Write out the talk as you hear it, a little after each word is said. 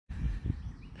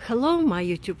Hello my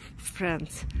YouTube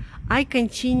friends. I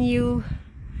continue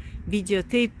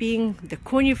videotaping the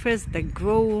conifers that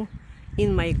grow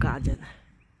in my garden.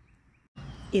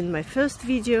 In my first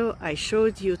video I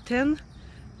showed you 10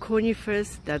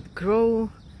 conifers that grow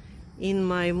in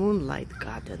my moonlight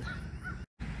garden.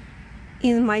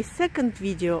 In my second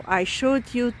video I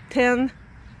showed you 10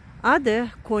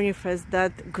 other conifers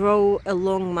that grow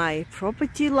along my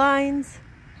property lines.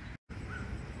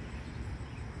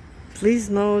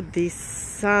 Please note this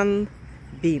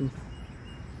sunbeam,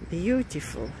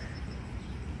 beautiful.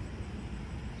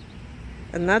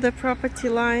 Another property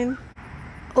line.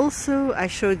 Also I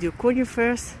showed you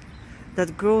conifers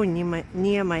that grow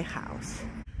near my house.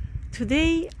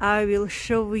 Today I will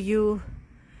show you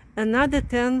another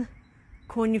 10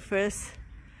 conifers,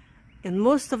 and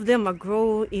most of them are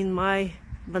grow in my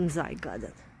bonsai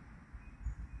garden.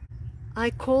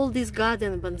 I call this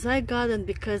garden bonsai garden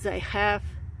because I have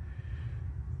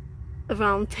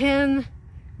around 10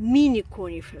 mini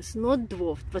conifers, not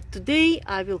dwarfed, but today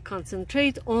I will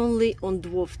concentrate only on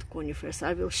dwarfed conifers.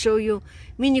 I will show you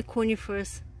mini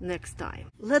conifers next time.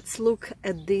 Let's look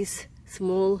at this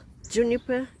small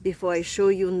juniper before I show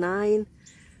you 9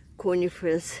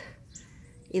 conifers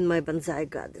in my bonsai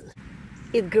garden.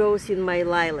 It grows in my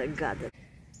lilac garden.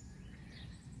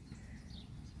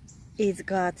 It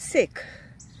got sick,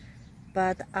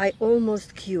 but I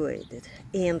almost cured it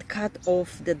and cut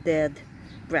off the dead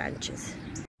branches.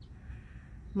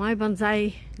 My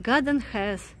bonsai garden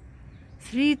has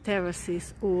 3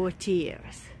 terraces or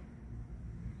tiers.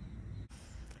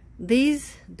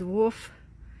 This dwarf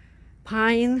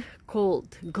pine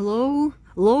called Low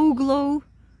Grow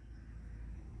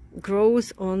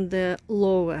grows on the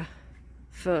lower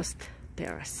first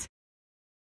terrace.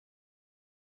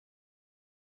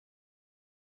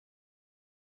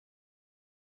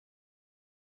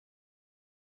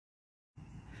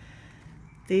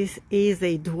 This is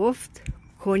a dwarfed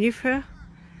conifer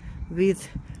with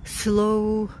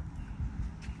slow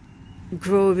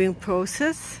growing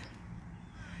process,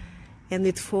 and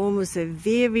it forms a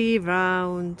very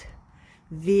round,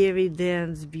 very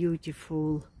dense,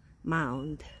 beautiful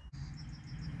mound.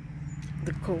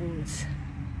 The cones.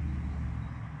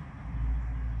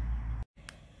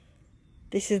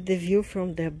 This is the view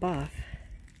from the above.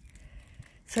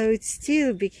 So it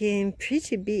still became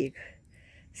pretty big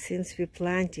since we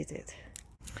planted it.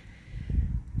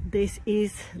 This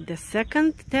is the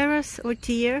second terrace or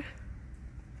tier,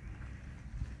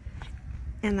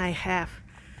 and I have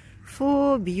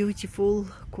 4 beautiful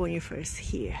conifers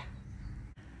here.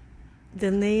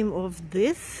 The name of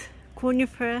this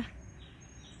conifer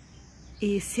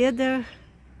is Cedar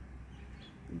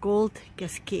Gold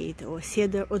Cascade or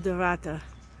Cedar Deodora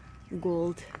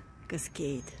Gold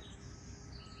Cascade,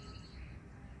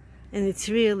 and it's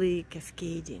really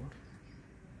cascading.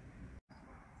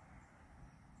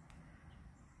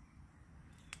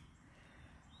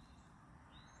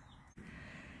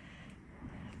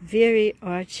 Very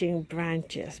arching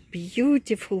branches,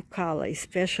 beautiful color,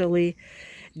 especially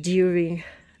during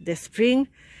the spring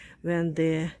when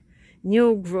the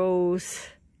new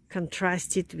growth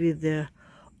contrasted with the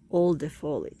older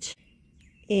foliage.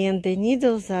 And the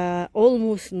needles are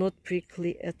almost not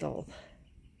prickly at all.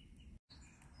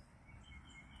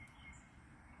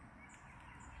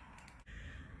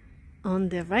 On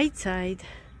the right side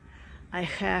I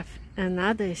have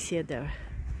another cedar,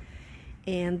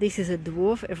 and this is a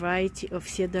dwarf variety of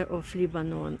cedar of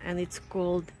Lebanon, and it's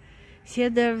called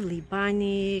Cedar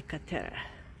Libani Katere.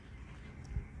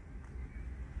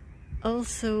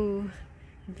 Also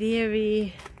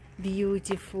very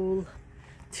beautiful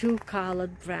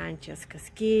 2-colored branches,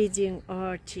 cascading,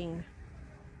 arching,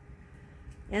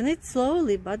 and it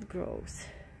slowly but grows.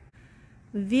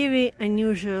 Very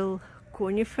unusual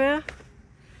conifer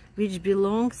which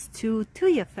belongs to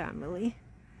Thuja family,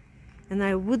 and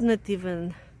I would not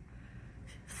even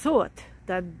thought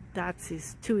that that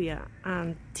is Thuja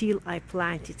until I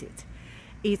planted it.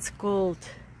 It's called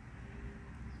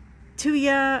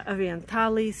Thuja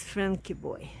Orientalis Franky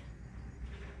Boy.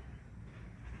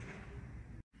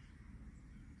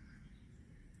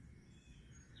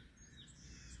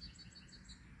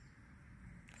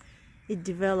 It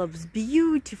develops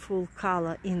beautiful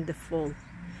color in the fall.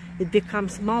 It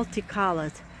becomes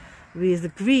multicolored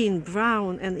with green,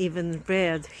 brown, and even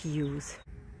red hues.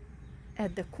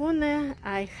 At the corner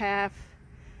I have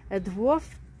a dwarf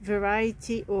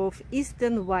variety of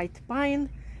eastern white pine.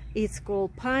 It's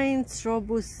called Pinus Low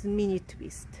Grow Mini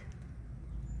Twist.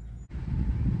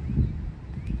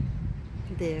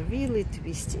 They're really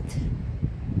twisted,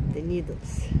 the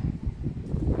needles.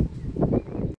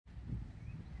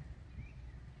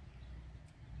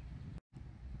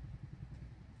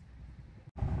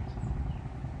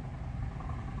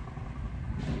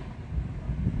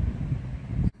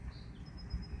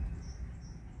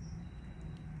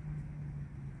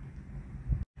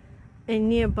 And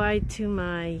nearby to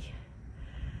my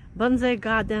bonsai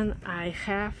garden I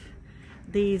have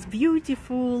this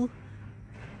beautiful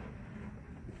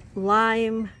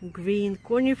lime green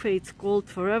conifer. It's called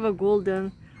Forever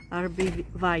Golden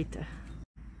Arborvitae.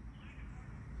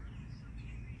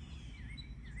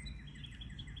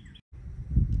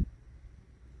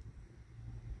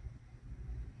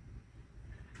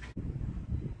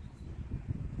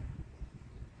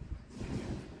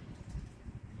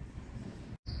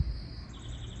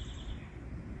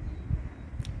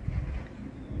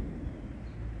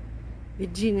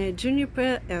 Cedar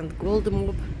Juniper and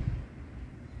Golden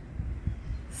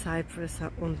Cypress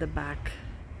are on the back.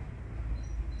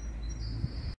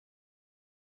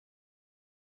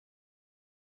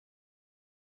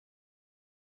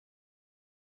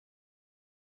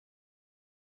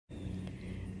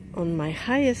 On my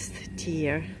highest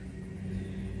tier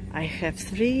I have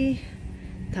 3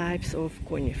 types of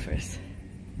conifers.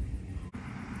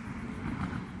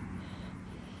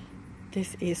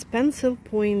 This is pencil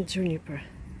point juniper.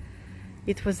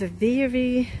 It was a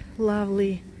very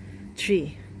lovely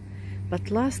tree,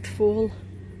 but last fall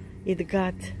it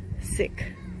got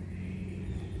sick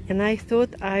and I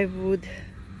thought I would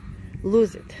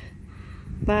lose it,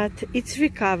 but it's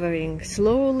recovering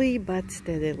slowly but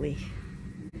steadily.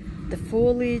 The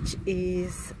foliage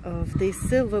is of this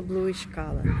silver bluish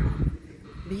color.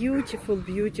 Beautiful,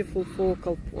 beautiful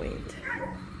focal point.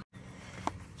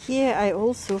 Here I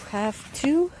also have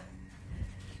 2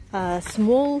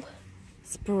 small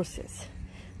spruces.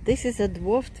 This is a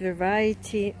dwarfed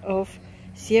variety of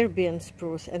Serbian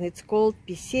spruce and it's called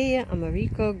Pinus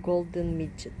Low Golden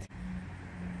Midget.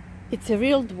 It's a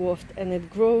real dwarf and it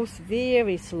grows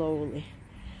very slowly,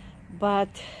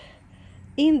 but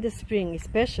in the spring,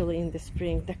 especially in the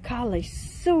spring, the color is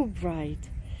so bright,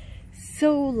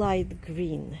 so light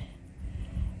green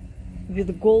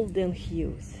with golden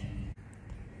hues.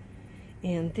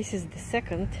 And this is the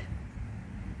second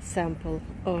sample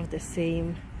of the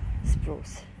same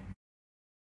spruce.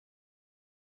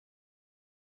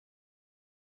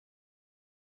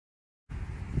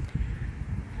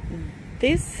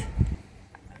 This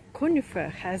conifer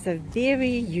has a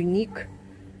very unique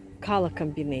color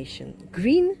combination,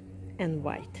 green and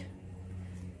white.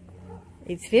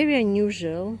 It's very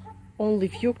unusual. Only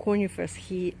few conifers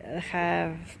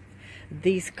have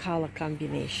this color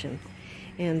combination.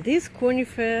 And this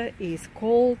conifer is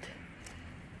called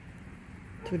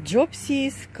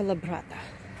Thujopsis Colobrata.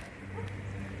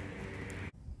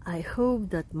 I hope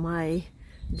that my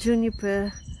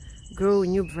juniper grow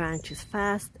new branches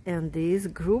fast and this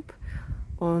group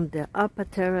on the upper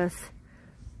terrace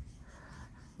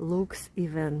looks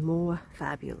even more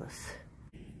fabulous.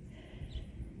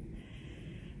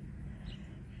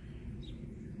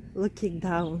 Looking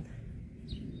down,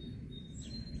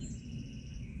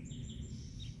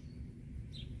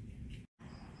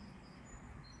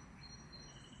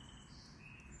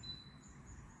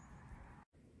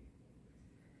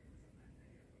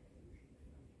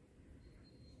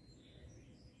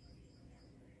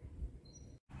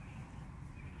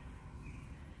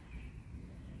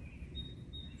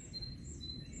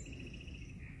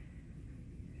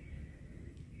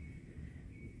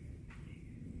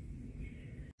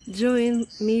 join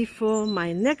me for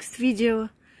my next video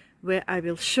where I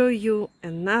will show you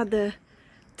another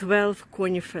 12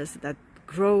 conifers that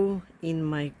grow in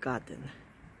my garden.